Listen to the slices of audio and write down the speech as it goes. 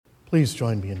Please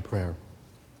join me in prayer.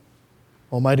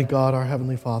 Almighty God, our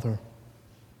Heavenly Father,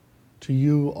 to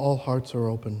you all hearts are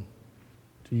open,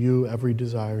 to you every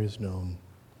desire is known,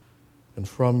 and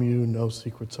from you no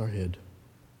secrets are hid.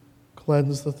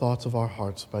 Cleanse the thoughts of our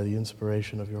hearts by the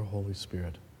inspiration of your Holy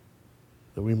Spirit,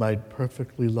 that we might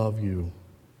perfectly love you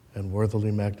and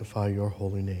worthily magnify your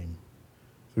holy name.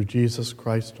 Through Jesus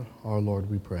Christ our Lord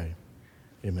we pray.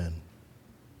 Amen.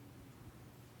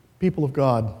 People of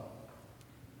God,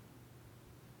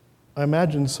 I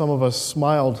imagine some of us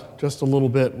smiled just a little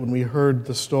bit when we heard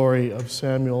the story of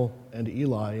Samuel and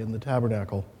Eli in the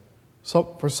tabernacle.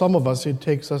 So, for some of us, it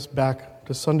takes us back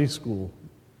to Sunday school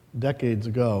decades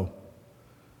ago.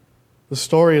 The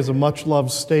story is a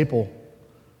much-loved staple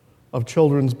of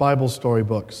children's Bible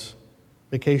storybooks,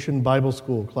 vacation Bible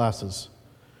school classes,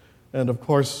 and of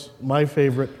course, my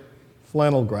favorite,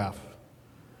 flannel graph.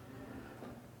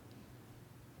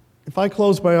 If I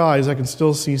close my eyes, I can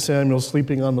still see Samuel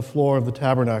sleeping on the floor of the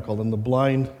tabernacle and the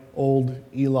blind old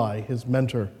Eli, his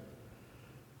mentor,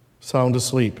 sound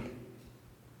asleep.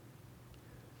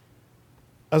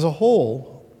 As a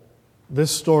whole,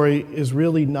 this story is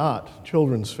really not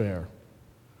children's fare.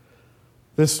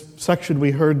 This section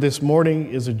we heard this morning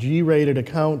is a G-rated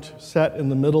account set in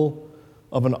the middle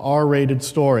of an R-rated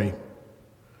story.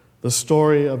 The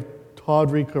story of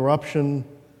tawdry corruption,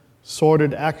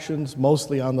 sordid actions,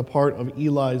 mostly on the part of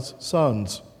Eli's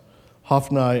sons,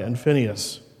 Hophni and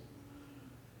Phinehas.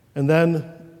 And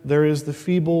then there is the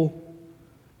feeble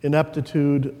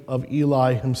ineptitude of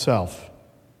Eli himself.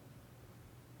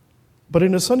 But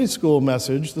in a Sunday school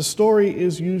message, the story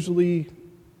is usually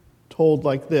told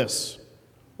like this,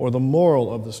 or the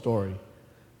moral of the story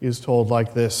is told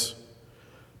like this.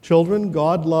 Children,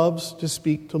 God loves to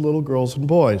speak to little girls and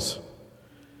boys.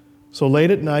 So late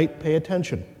at night, pay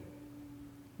attention.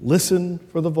 Listen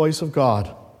for the voice of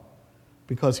God,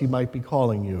 because he might be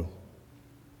calling you.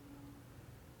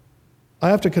 I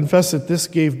have to confess that this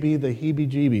gave me the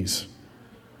heebie-jeebies.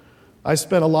 I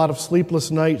spent a lot of sleepless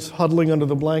nights huddling under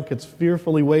the blankets,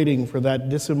 fearfully waiting for that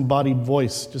disembodied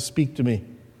voice to speak to me.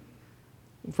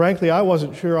 Frankly, I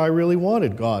wasn't sure I really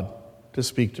wanted God to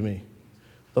speak to me.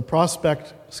 The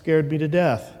prospect scared me to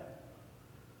death.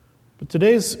 But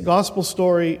today's gospel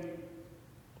story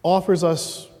offers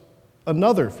us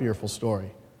another fearful story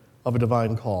of a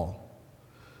divine call,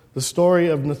 the story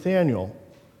of Nathanael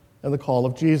and the call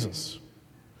of Jesus.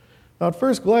 Now, at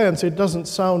first glance, it doesn't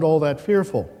sound all that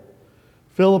fearful.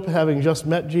 Philip, having just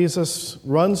met Jesus,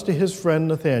 runs to his friend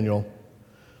Nathanael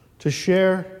to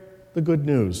share the good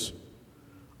news.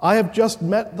 I have just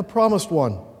met the promised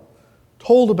one,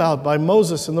 told about by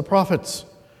Moses and the prophets,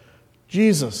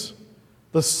 Jesus,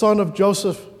 the son of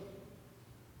Joseph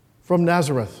from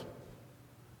Nazareth,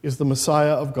 is the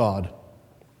Messiah of God.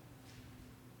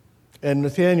 And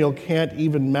Nathanael can't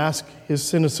even mask his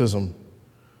cynicism.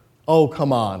 Oh,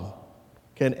 come on.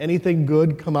 Can anything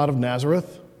good come out of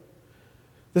Nazareth?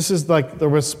 This is like the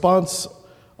response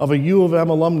of a U of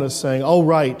M alumnus saying, oh,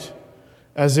 right,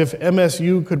 as if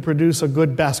MSU could produce a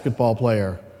good basketball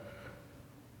player.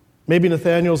 Maybe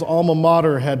Nathanael's alma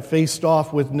mater had faced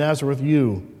off with Nazareth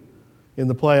U in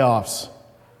the playoffs.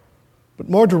 But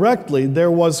more directly,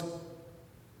 there was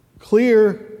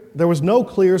no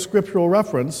clear scriptural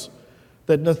reference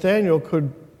that Nathanael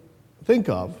could think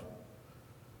of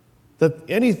that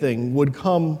anything would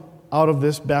come out of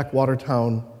this backwater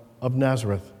town of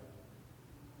Nazareth.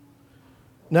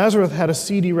 Nazareth had a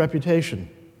seedy reputation.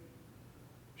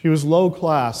 She was low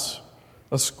class,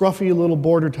 a scruffy little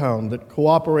border town that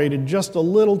cooperated just a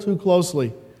little too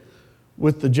closely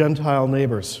with the Gentile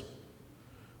neighbors.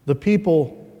 The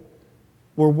people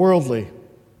were worldly,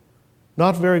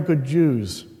 not very good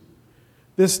Jews.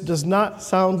 This does not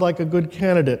sound like a good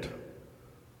candidate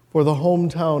for the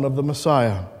hometown of the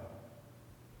Messiah.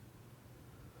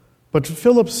 But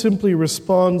Philip simply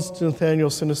responds to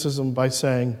Nathanael's cynicism by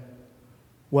saying,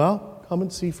 well, come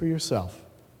and see for yourself.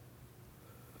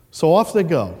 So off they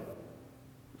go,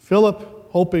 Philip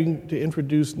hoping to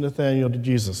introduce Nathanael to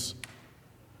Jesus.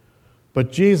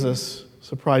 But Jesus,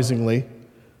 surprisingly,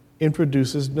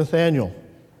 introduces Nathanael.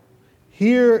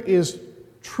 Here is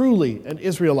truly an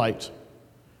Israelite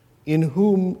in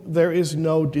whom there is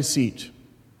no deceit.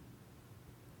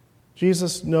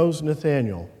 Jesus knows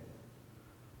Nathanael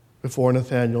before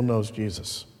Nathanael knows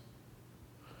Jesus.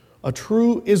 A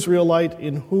true Israelite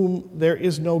in whom there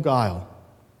is no guile.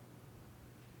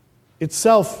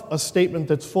 Itself a statement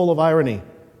that's full of irony,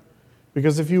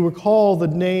 because if you recall, the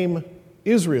name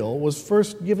Israel was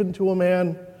first given to a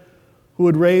man who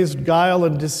had raised guile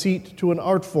and deceit to an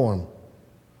art form.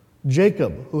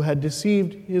 Jacob, who had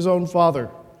deceived his own father,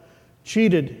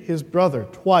 cheated his brother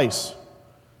twice,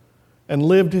 and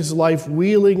lived his life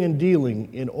wheeling and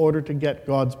dealing in order to get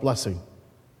God's blessing.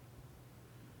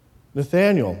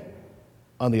 Nathanael,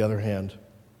 on the other hand,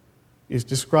 is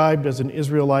described as an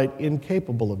Israelite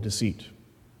incapable of deceit.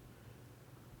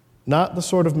 Not the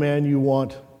sort of man you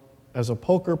want as a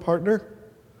poker partner,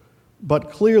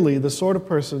 but clearly the sort of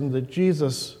person that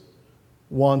Jesus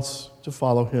wants to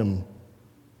follow him.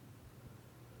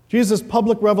 Jesus'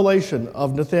 public revelation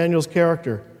of Nathanael's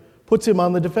character puts him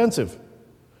on the defensive.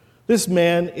 This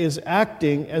man is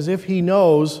acting as if he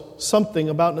knows something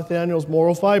about Nathanael's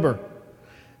moral fiber,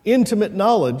 intimate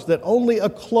knowledge that only a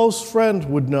close friend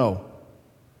would know.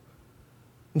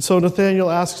 And so Nathanael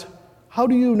asks, "How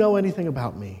do you know anything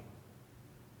about me?"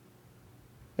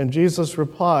 And Jesus'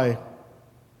 reply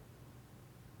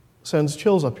sends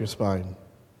chills up your spine.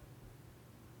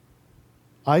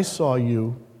 "I saw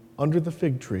you under the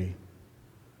fig tree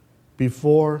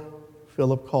before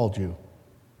Philip called you."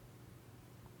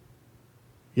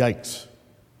 Yikes.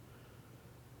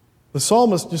 The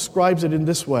psalmist describes it in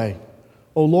this way: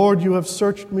 "O Lord, you have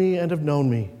searched me and have known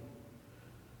me.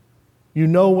 You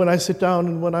know when I sit down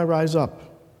and when I rise up.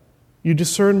 You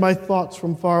discern my thoughts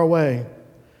from far away.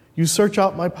 You search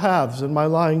out my paths and my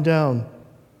lying down,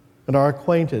 and are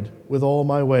acquainted with all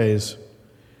my ways.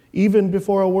 Even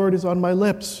before a word is on my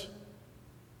lips,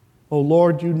 O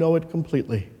Lord, you know it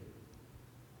completely.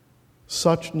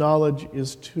 Such knowledge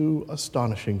is too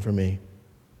astonishing for me.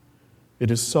 It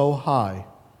is so high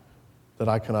that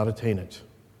I cannot attain it."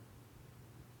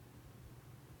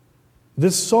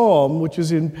 This psalm, which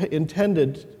is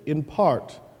intended in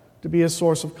part to be a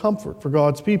source of comfort for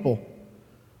God's people,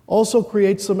 also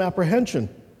creates some apprehension.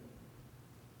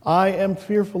 "I am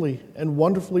fearfully and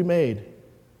wonderfully made,"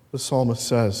 the psalmist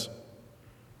says.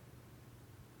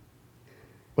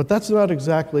 But that's not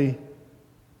exactly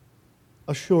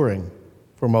assuring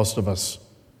for most of us.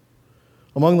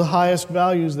 Among the highest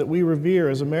values that we revere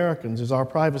as Americans is our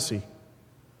privacy.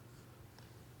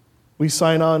 We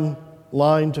sign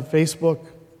online to Facebook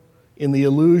in the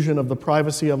illusion of the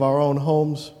privacy of our own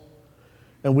homes,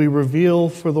 and we reveal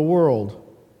for the world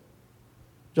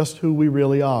just who we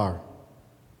really are.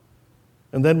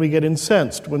 And then we get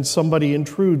incensed when somebody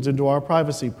intrudes into our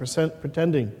privacy,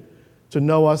 pretending to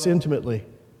know us intimately.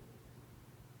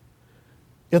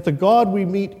 Yet the God we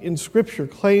meet in Scripture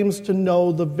claims to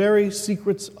know the very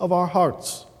secrets of our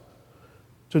hearts,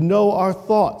 to know our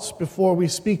thoughts before we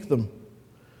speak them,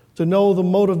 to know the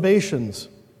motivations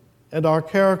and our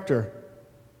character.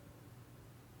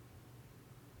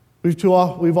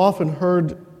 We've often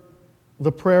heard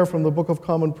the prayer from the Book of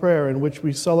Common Prayer in which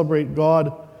we celebrate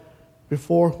God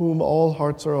before whom all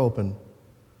hearts are open,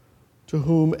 to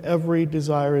whom every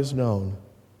desire is known,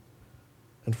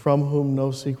 and from whom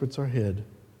no secrets are hid.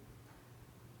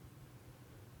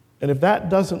 And if that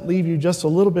doesn't leave you just a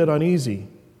little bit uneasy,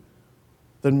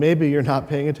 then maybe you're not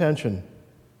paying attention.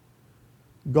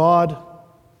 God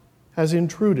has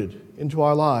intruded into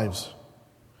our lives.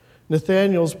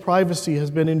 Nathanael's privacy has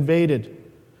been invaded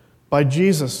by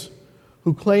Jesus,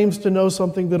 who claims to know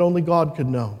something that only God could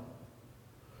know,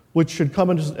 which should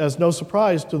come as no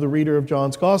surprise to the reader of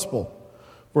John's Gospel.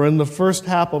 For in the first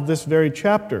half of this very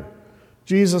chapter,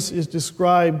 Jesus is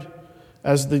described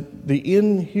as the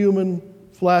inhuman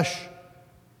flesh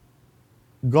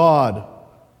God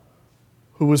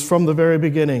who was from the very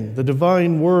beginning, the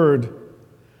divine Word.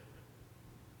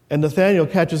 And Nathanael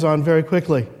catches on very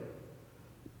quickly.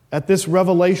 At this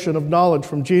revelation of knowledge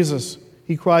from Jesus,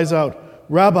 he cries out,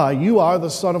 "Rabbi, you are the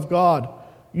Son of God.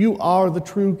 You are the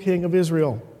true King of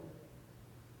Israel."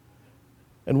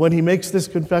 And when he makes this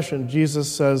confession,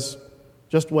 Jesus says,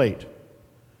 "Just wait.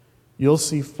 You'll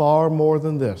see far more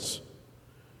than this.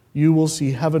 You will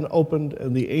see heaven opened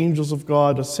and the angels of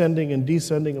God ascending and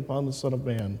descending upon the Son of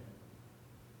Man."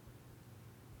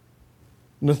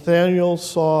 Nathanael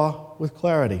saw with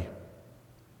clarity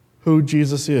who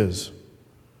Jesus is,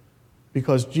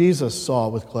 because Jesus saw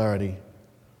with clarity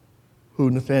who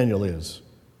Nathanael is.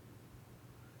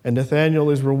 And Nathanael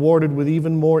is rewarded with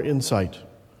even more insight.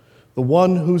 The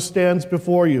one who stands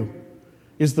before you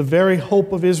is the very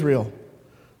hope of Israel,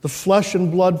 the flesh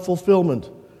and blood fulfillment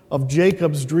of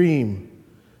Jacob's dream,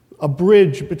 a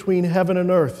bridge between heaven and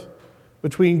earth,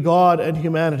 between God and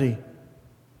humanity.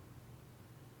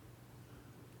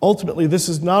 Ultimately, this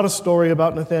is not a story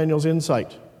about Nathanael's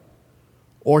insight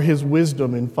or his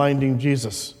wisdom in finding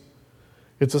Jesus.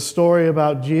 It's a story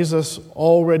about Jesus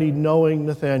already knowing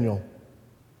Nathanael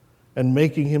and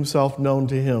making himself known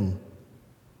to him.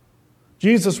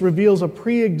 Jesus reveals a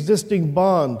pre-existing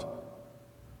bond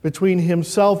between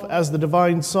himself as the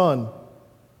divine Son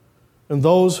and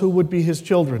those who would be his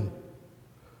children,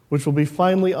 which will be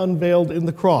finally unveiled in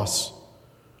the cross,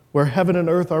 where heaven and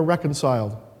earth are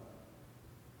reconciled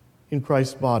in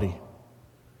Christ's body.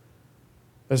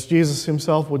 As Jesus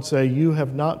himself would say, "You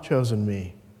have not chosen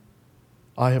me,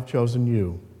 I have chosen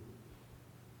you."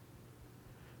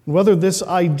 And whether this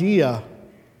idea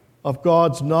of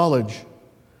God's knowledge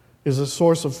is a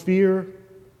source of fear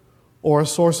or a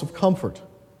source of comfort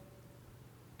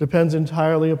depends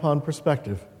entirely upon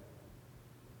perspective.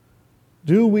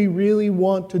 Do we really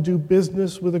want to do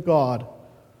business with a God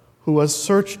who has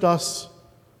searched us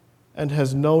and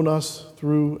has known us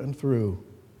through and through,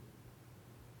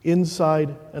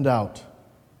 inside and out?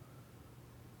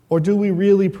 Or do we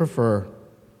really prefer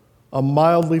a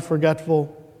mildly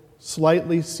forgetful,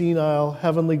 slightly senile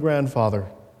heavenly grandfather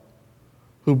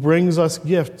who brings us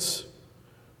gifts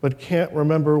but can't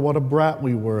remember what a brat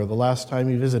we were the last time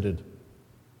he visited?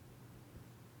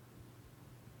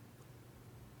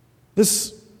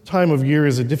 This time of year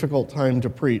is a difficult time to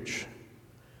preach.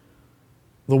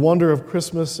 The wonder of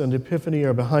Christmas and Epiphany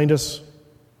are behind us.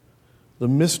 The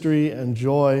mystery and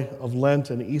joy of Lent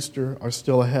and Easter are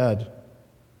still ahead.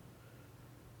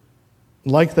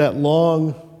 Like that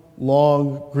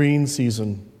long green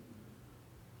season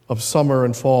of summer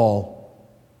and fall,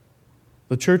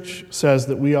 the church says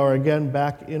that we are again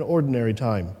back in ordinary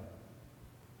time.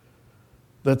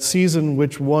 That season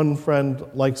which one friend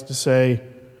likes to say,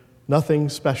 nothing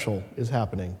special is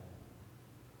happening.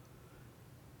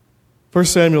 1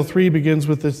 Samuel 3 begins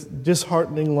with this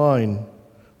disheartening line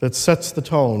that sets the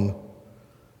tone.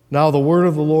 Now the word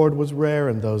of the Lord was rare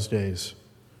in those days.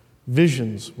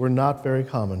 Visions were not very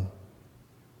common.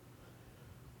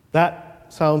 That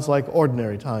sounds like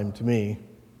ordinary time to me.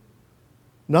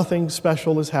 Nothing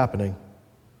special is happening.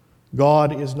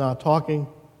 God is not talking.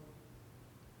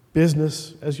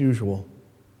 Business as usual.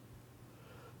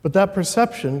 But that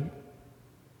perception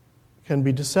can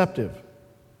be deceptive,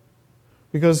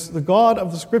 because the God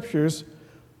of the Scriptures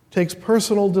takes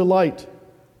personal delight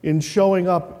in showing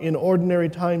up in ordinary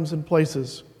times and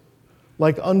places,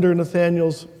 like under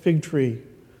Nathanael's fig tree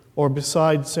or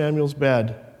beside Samuel's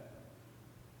bed.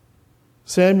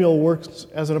 Samuel works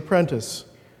as an apprentice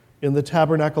in the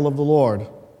tabernacle of the Lord,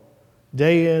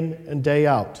 day in and day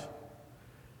out.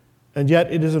 And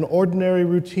yet it is an ordinary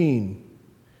routine.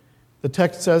 The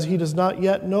text says he does not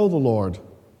yet know the Lord.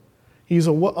 He's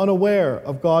unaware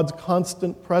of God's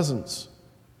constant presence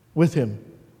with him,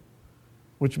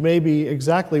 which may be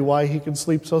exactly why he can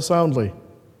sleep so soundly.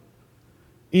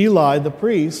 Eli, the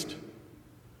priest,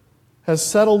 has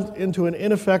settled into an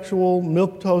ineffectual,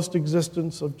 milquetoast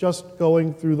existence of just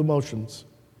going through the motions.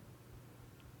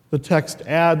 The text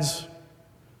adds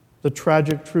the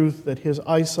tragic truth that his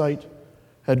eyesight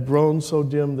had grown so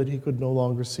dim that he could no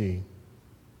longer see.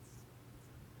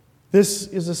 This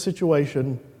is a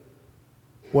situation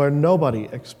where nobody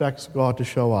expects God to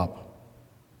show up,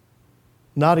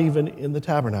 not even in the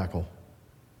tabernacle.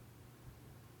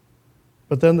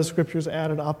 But then the Scriptures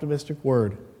add an optimistic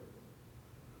word.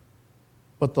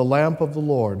 But the lamp of the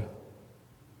Lord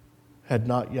had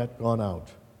not yet gone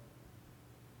out.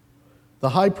 The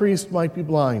high priest might be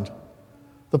blind,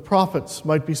 the prophets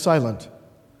might be silent,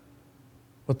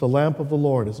 but the lamp of the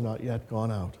Lord has not yet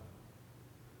gone out.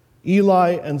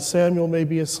 Eli and Samuel may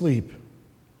be asleep,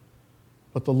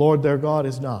 but the Lord their God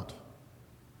is not.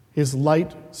 His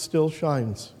light still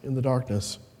shines in the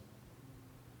darkness.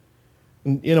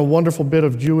 In a wonderful bit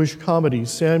of Jewish comedy,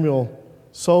 Samuel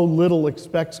so little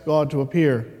expects God to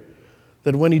appear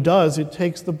that when he does, it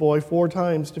takes the boy 4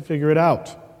 times to figure it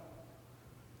out.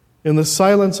 In the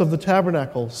silence of the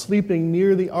tabernacle, sleeping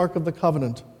near the Ark of the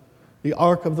Covenant, the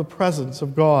Ark of the presence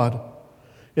of God,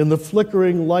 in the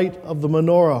flickering light of the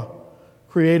menorah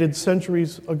created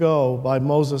centuries ago by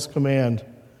Moses' command,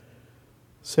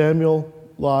 Samuel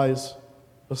lies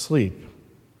asleep.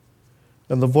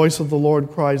 And the voice of the Lord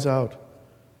cries out,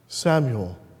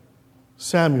 "Samuel,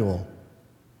 Samuel."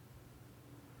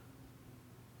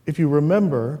 If you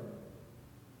remember,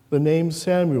 the name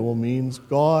Samuel means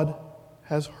God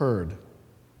has heard.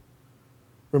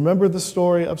 Remember the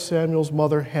story of Samuel's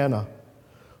mother, Hannah,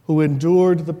 who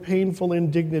endured the painful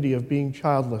indignity of being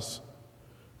childless,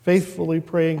 faithfully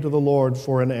praying to the Lord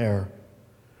for an heir.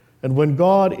 And when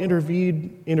God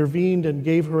intervened and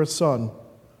gave her a son,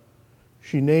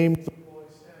 she named the boy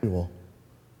Samuel.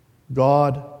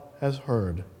 God has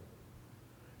heard.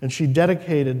 And she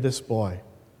dedicated this boy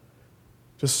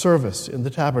to service in the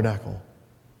tabernacle.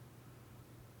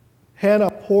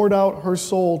 Hannah poured out her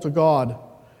soul to God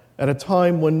at a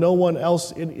time when no one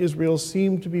else in Israel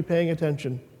seemed to be paying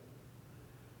attention.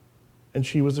 And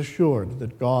she was assured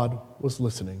that God was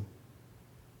listening.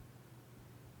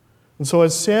 And so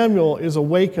as Samuel is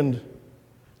awakened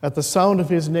at the sound of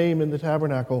his name in the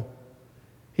tabernacle,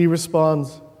 he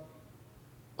responds,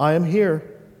 "I am here."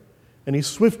 And he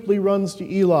swiftly runs to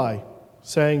Eli,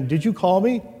 saying, "Did you call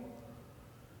me?"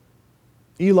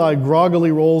 Eli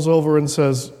groggily rolls over and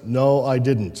says, "No, I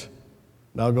didn't.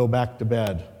 Now go back to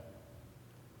bed."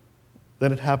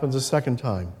 Then it happens a second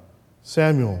time.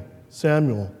 "Samuel,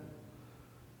 Samuel."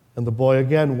 And the boy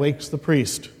again wakes the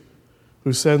priest,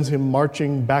 who sends him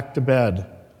marching back to bed,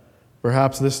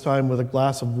 perhaps this time with a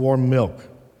glass of warm milk.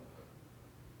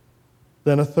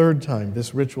 Then a third time,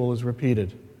 this ritual is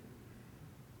repeated.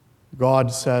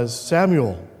 God says,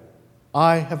 "Samuel,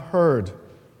 I have heard."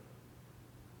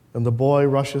 And the boy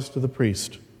rushes to the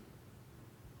priest.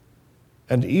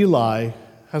 And Eli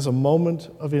has a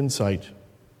moment of insight.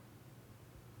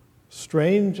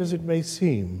 Strange as it may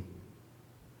seem,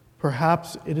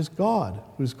 perhaps it is God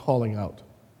who's calling out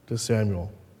to Samuel.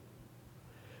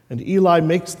 And Eli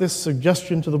makes this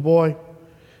suggestion to the boy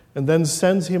and then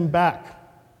sends him back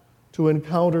to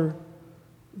encounter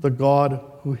the God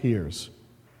who hears.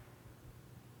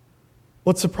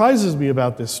 What surprises me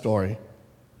about this story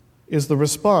is the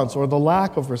response, or the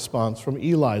lack of response, from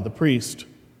Eli, the priest.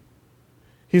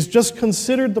 He's just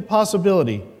considered the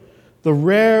possibility, the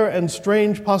rare and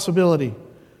strange possibility,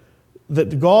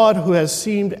 that God, who has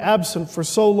seemed absent for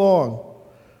so long,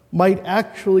 might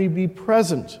actually be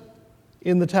present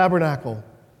in the tabernacle,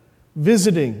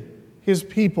 visiting his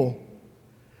people.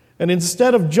 And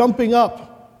instead of jumping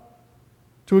up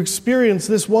to experience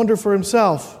this wonder for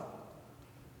himself,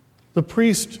 the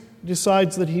priest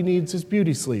decides that he needs his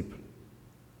beauty sleep.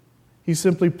 He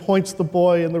simply points the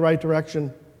boy in the right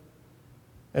direction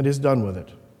and is done with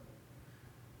it.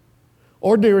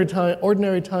 Ordinary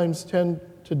times tend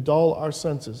to dull our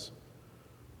senses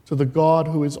to the God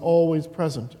who is always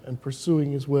present and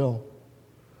pursuing his will,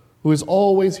 who is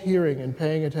always hearing and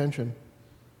paying attention,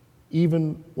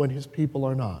 even when his people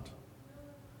are not.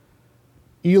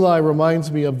 Eli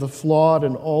reminds me of the flawed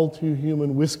and all too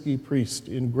human whiskey priest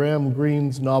in Graham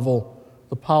Greene's novel,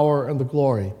 The Power and the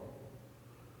Glory,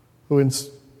 who,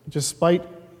 despite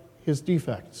his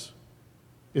defects,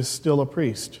 is still a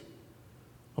priest,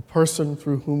 a person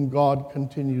through whom God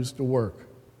continues to work.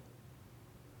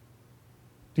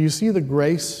 Do you see the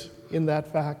grace in that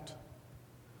fact?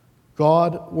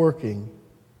 God working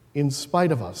in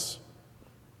spite of us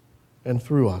and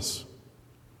through us.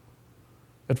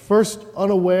 At first,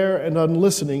 unaware and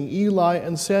unlistening, Eli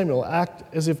and Samuel act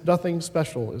as if nothing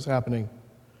special is happening.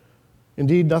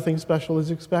 Indeed, nothing special is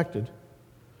expected.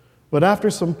 But after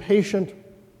some patient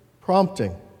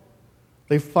prompting,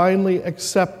 they finally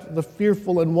accept the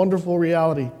fearful and wonderful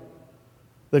reality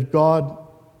that God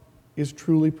is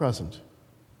truly present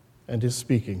and is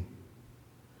speaking.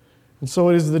 And so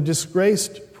it is the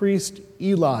disgraced priest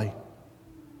Eli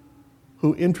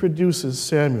who introduces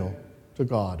Samuel to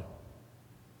God.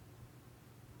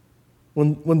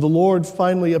 When the Lord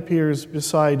finally appears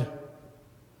beside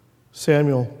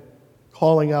Samuel,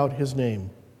 calling out his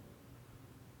name,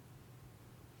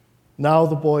 now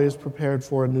the boy is prepared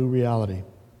for a new reality.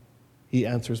 He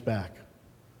answers back,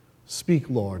 "Speak,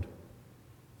 Lord,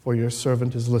 for your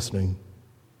servant is listening."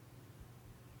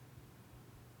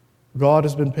 God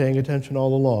has been paying attention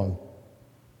all along,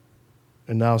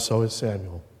 and now so is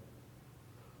Samuel.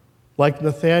 Like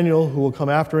Nathanael, who will come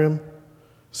after him,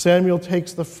 Samuel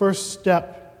takes the first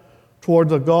step toward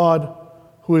the God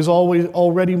who has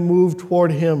already moved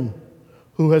toward him,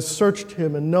 who has searched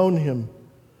him and known him,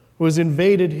 who has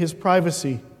invaded his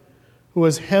privacy, who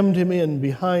has hemmed him in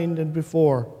behind and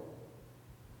before.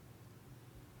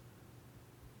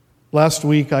 Last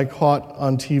week, I caught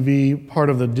on TV part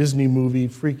of the Disney movie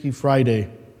Freaky Friday,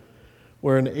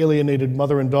 where an alienated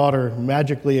mother and daughter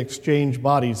magically exchange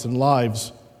bodies and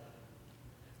lives.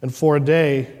 And for a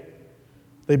day,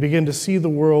 they begin to see the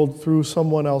world through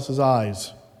someone else's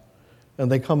eyes,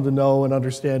 and they come to know and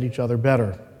understand each other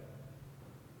better.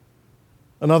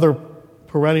 Another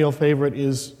perennial favorite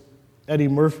is Eddie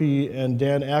Murphy and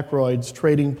Dan Aykroyd's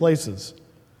Trading Places,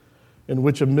 in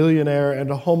which a millionaire and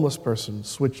a homeless person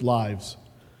switch lives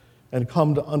and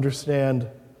come to understand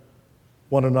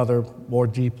one another more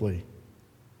deeply.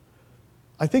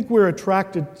 I think we're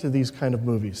attracted to these kind of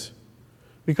movies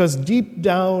because deep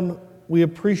down we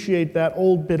appreciate that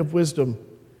old bit of wisdom.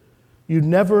 You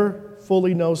never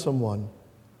fully know someone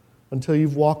until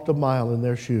you've walked a mile in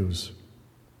their shoes.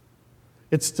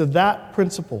 It's to that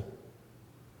principle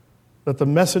that the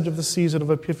message of the season of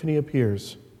Epiphany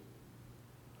appears.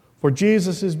 For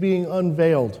Jesus is being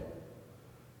unveiled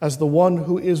as the one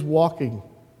who is walking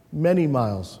many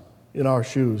miles in our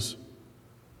shoes.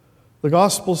 The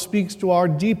gospel speaks to our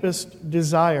deepest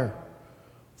desire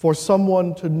for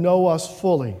someone to know us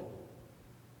fully,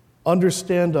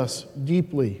 understand us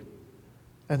deeply,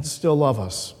 and still love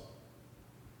us.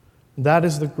 That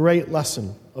is the great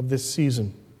lesson of this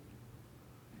season,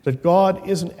 that God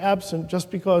isn't absent just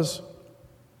because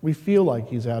we feel like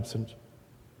he's absent.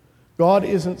 God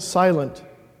isn't silent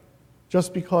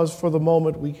just because for the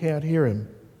moment we can't hear him.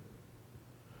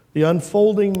 The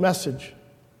unfolding message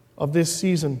of this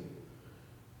season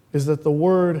is that the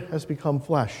Word has become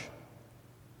flesh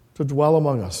to dwell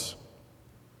among us.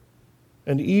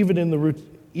 And even in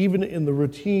the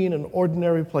routine and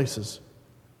ordinary places,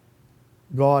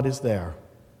 God is there.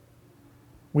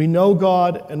 We know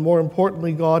God, and more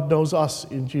importantly, God knows us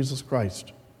in Jesus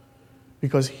Christ,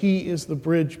 because he is the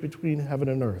bridge between heaven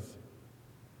and earth.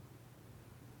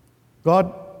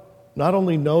 God not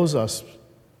only knows us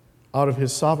out of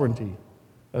his sovereignty,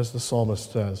 as the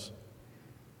psalmist says,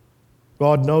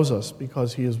 God knows us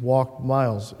because he has walked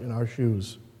miles in our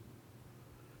shoes.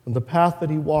 And the path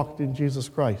that he walked in Jesus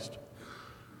Christ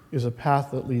is a path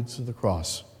that leads to the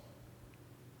cross.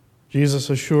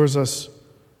 Jesus assures us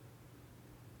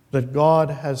that God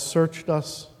has searched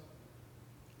us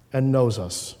and knows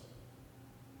us,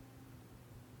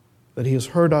 that he has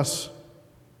heard us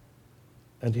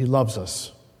and he loves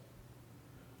us.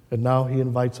 And now he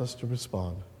invites us to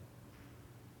respond.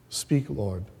 Speak,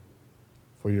 Lord,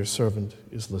 for your servant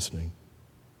is listening.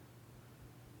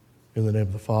 In the name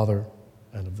of the Father,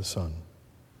 and of the Son,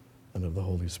 and of the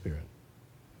Holy Spirit.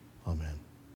 Amen.